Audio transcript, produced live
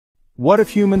What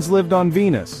if humans lived on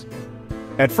Venus?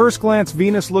 At first glance,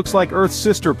 Venus looks like Earth's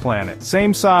sister planet,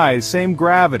 same size, same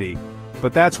gravity,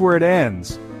 but that's where it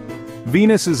ends.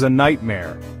 Venus is a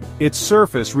nightmare. Its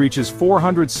surface reaches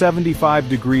 475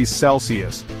 degrees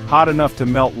Celsius, hot enough to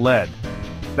melt lead.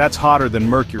 That's hotter than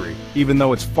Mercury, even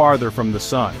though it's farther from the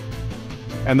sun.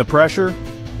 And the pressure?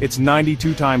 It's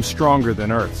 92 times stronger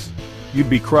than Earth's.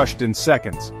 You'd be crushed in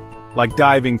seconds, like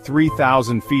diving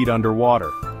 3,000 feet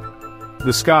underwater.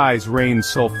 The skies rain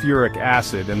sulfuric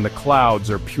acid and the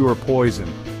clouds are pure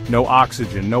poison. No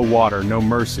oxygen, no water, no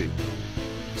mercy.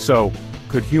 So,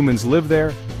 could humans live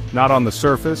there? Not on the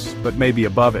surface, but maybe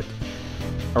above it.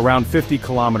 Around 50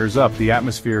 kilometers up, the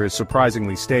atmosphere is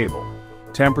surprisingly stable.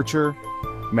 Temperature,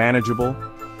 manageable.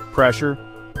 Pressure,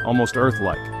 almost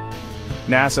Earth-like.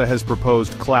 NASA has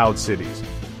proposed cloud cities,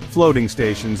 floating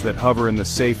stations that hover in the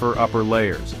safer upper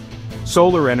layers.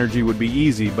 Solar energy would be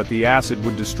easy, but the acid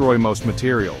would destroy most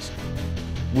materials.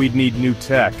 We'd need new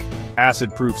tech,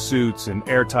 acid-proof suits, and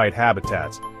airtight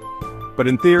habitats. But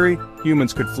in theory,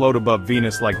 humans could float above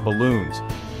Venus like balloons.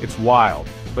 It's wild,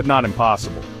 but not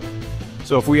impossible.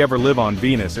 So if we ever live on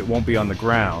Venus, it won't be on the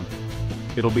ground.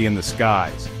 It'll be in the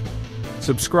skies.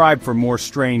 Subscribe for more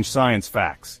strange science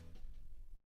facts.